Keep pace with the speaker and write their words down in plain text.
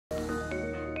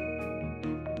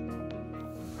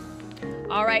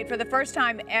All right, for the first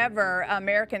time ever,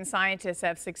 American scientists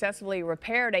have successfully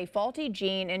repaired a faulty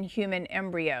gene in human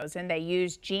embryos, and they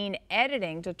used gene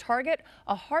editing to target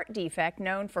a heart defect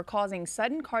known for causing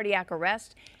sudden cardiac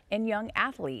arrest in young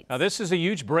athletes. Now, this is a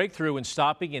huge breakthrough in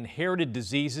stopping inherited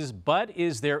diseases, but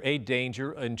is there a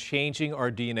danger in changing our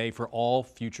DNA for all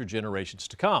future generations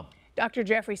to come? Dr.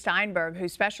 Jeffrey Steinberg, who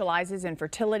specializes in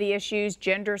fertility issues,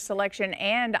 gender selection,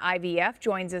 and IVF,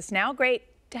 joins us now. Great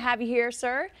to have you here,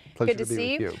 sir. Pleasure Good to to be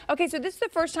see with you. you. Okay, so this is the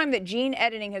first time that gene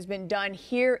editing has been done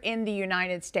here in the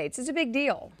United States. It's a big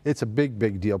deal. It's a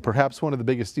big deal, perhaps one of the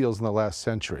biggest deals in the last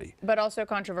century. But also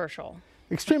controversial.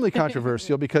 Extremely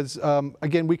controversial because,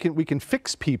 again, we can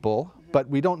fix people, but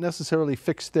we don't necessarily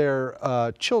fix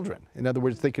their children. In other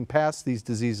words, they can pass these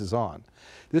diseases on.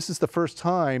 This is the first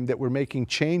time that we're making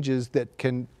changes that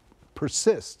can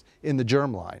persist in the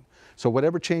germline. So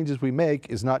whatever changes we make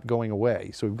is not going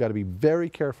away. So we've got to be very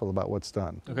careful about what's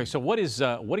done. Okay, so what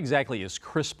exactly is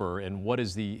CRISPR, and what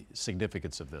is the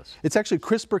significance of this? It's actually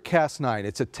CRISPR-Cas9.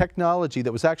 It's a technology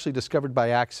that was actually discovered by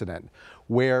accident,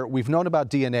 where we've known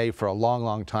about DNA for a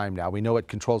long time now. We know it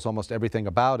controls almost everything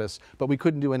about us, but we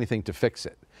couldn't do anything to fix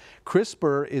it.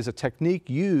 CRISPR is a technique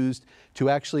used to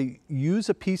actually use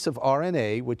a piece of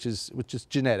RNA, which is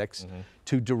genetics,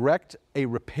 to direct a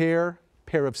repair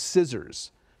pair of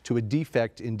scissors to a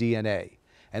defect in DNA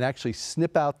and actually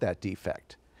snip out that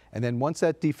defect. And then once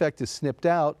that defect is snipped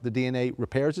out, the DNA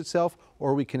repairs itself,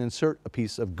 or we can insert a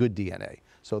piece of good DNA.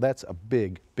 So that's a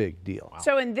big deal. Wow.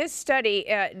 So in this study,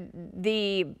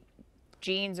 the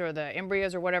genes or the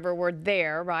embryos or whatever were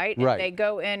there, right? Right. And they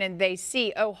go in and they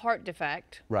see, oh, heart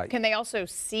defect. Right. Can they also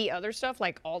see other stuff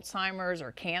like Alzheimer's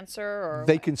or cancer? Or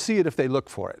they can see it if they look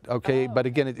for it, okay? But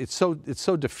again, it's so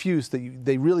diffuse that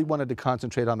they really wanted to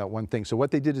concentrate on that one thing. So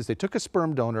what they did is they took a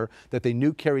sperm donor that they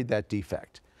knew carried that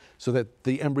defect, so that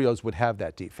the embryos would have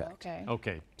that defect.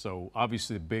 Okay, so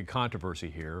obviously the big controversy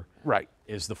here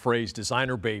is the phrase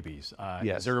designer babies.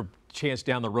 Yes. Is there a chance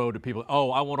down the road that people,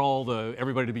 oh, I want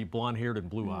everybody to be blonde-haired and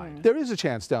blue-eyed? There is a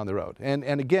chance down the road. And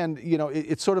again, you know,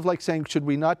 it's sort of like saying, should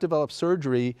we not develop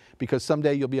surgery because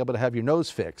someday you'll be able to have your nose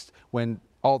fixed, when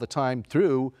all the time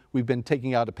through we've been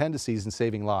taking out appendices and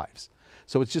saving lives.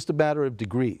 So it's just a matter of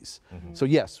degrees. So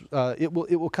yes, it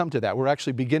will come to that. We're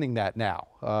actually beginning that now,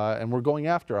 and we're going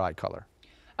after eye color.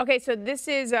 Okay, so this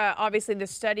is obviously the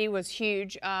study was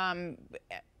huge.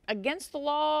 Against the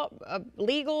law,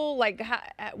 legal, like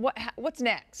what's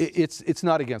next? It's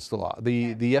not against the law.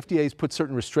 The FDA's put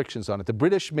certain restrictions on it. The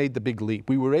British made the big leap.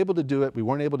 We were able to do it. We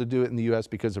weren't able to do it in the U.S.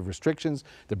 because of restrictions.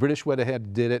 The British went ahead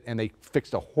and did it, and they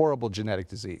fixed a horrible genetic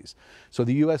disease. So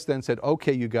the U.S. then said,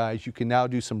 okay, you guys, you can now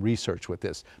do some research with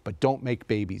this, but don't make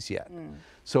babies yet.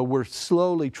 So we're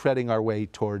slowly treading our way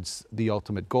towards the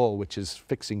ultimate goal, which is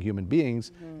fixing human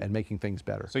beings and making things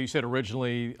better. So you said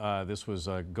originally this was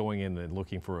going in and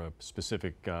looking for a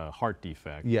specific heart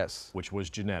defect. Yes. Which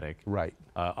was genetic. Right.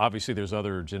 Obviously there's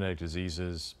other genetic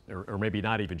diseases, or maybe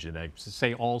not even genetic,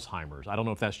 say Alzheimer's. I don't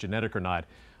know if that's genetic or not.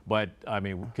 But I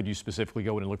mean, could you specifically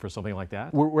go in and look for something like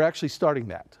that? We're actually starting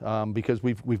that because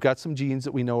we've got some genes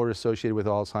that we know are associated with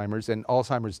Alzheimer's, and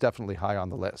Alzheimer's is definitely high on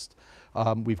the list.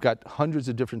 We've got hundreds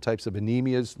of different types of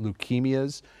anemias,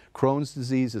 leukemias. Crohn's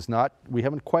disease is not, we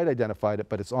haven't quite identified it,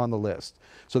 but it's on the list.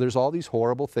 So there's all these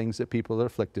horrible things that people are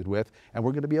afflicted with, and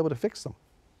we're going to be able to fix them.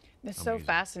 It's so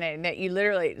fascinating that you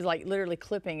literally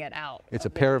clipping it out. It's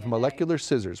a pair of molecular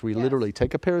scissors. We literally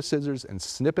take a pair of scissors and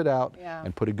snip it out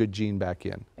and put a good gene back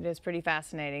in. It is pretty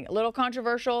fascinating. A little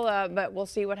controversial, but we'll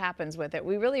see what happens with it.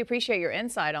 We really appreciate your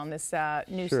insight on this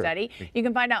new study. You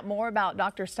can find out more about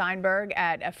Dr. Steinberg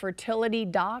at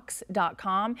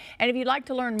fertilitydocs.com. And if you'd like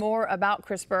to learn more about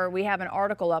CRISPR, we have an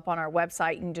article up on our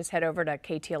website. You can just head over to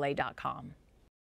KTLA.com.